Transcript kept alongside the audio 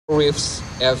Reefs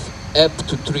have up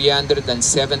to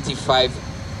 375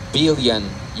 billion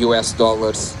US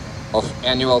dollars of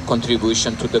annual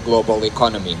contribution to the global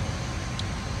economy,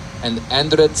 and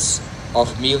hundreds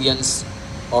of millions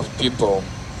of people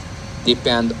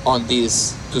depend on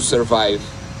this to survive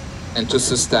and to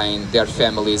sustain their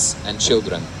families and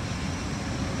children.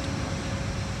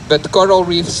 But coral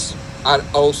reefs are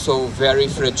also very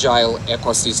fragile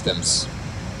ecosystems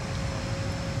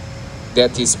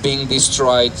that is being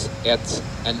destroyed at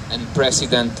an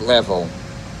unprecedented level,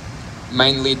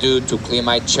 mainly due to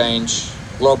climate change,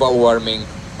 global warming,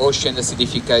 ocean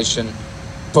acidification,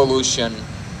 pollution,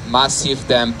 massive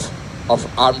dump of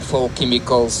harmful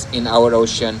chemicals in our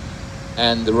ocean,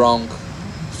 and wrong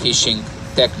fishing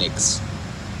techniques.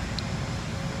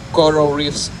 Coral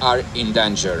reefs are in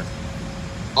danger.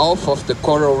 Half of the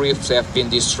coral reefs have been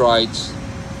destroyed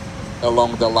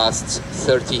along the last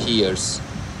 30 years.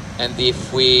 And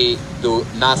if we do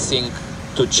nothing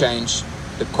to change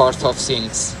the course of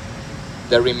things,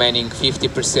 the remaining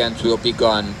 50% will be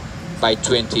gone by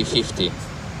 2050.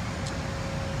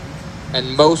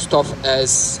 And most of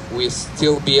us will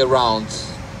still be around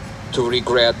to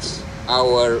regret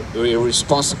our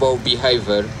irresponsible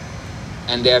behavior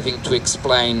and having to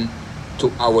explain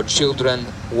to our children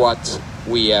what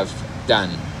we have done.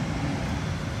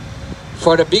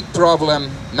 For a big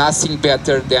problem, nothing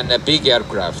better than a big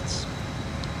aircraft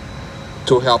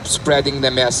to help spreading the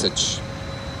message.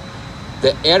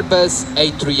 The Airbus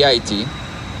A380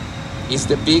 is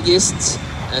the biggest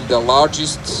and the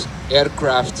largest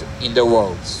aircraft in the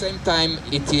world. At the same time,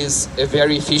 it is a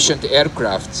very efficient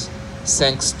aircraft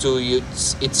thanks to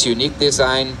its unique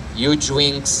design, huge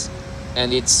wings,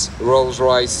 and its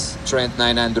Rolls-Royce Trent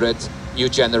 900 new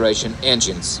generation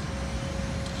engines.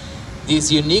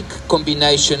 This unique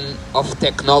combination of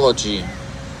technology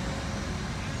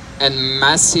and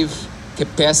massive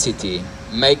capacity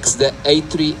makes the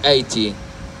A380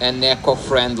 an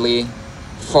eco-friendly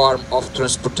form of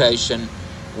transportation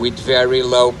with very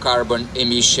low carbon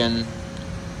emission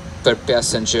per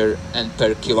passenger and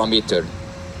per kilometer.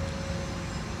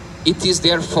 It is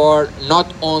therefore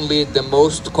not only the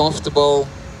most comfortable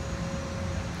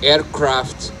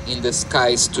aircraft in the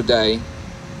skies today,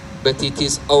 but it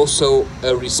is also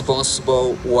a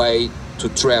responsible way to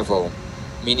travel,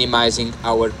 minimizing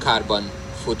our carbon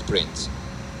footprint.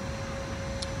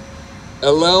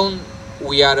 Alone,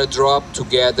 we are a drop,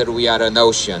 together we are an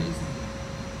ocean.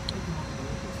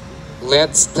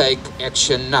 Let's take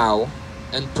action now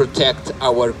and protect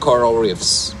our coral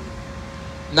reefs.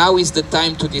 Now is the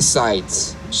time to decide,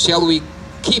 shall we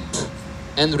keep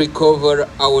and recover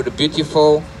our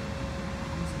beautiful,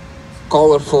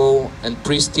 colorful and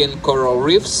pristine coral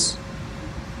reefs,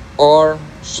 or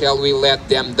shall we let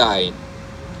them die?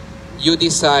 You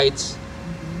decide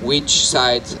which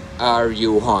side are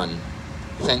you on.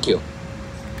 Thank you.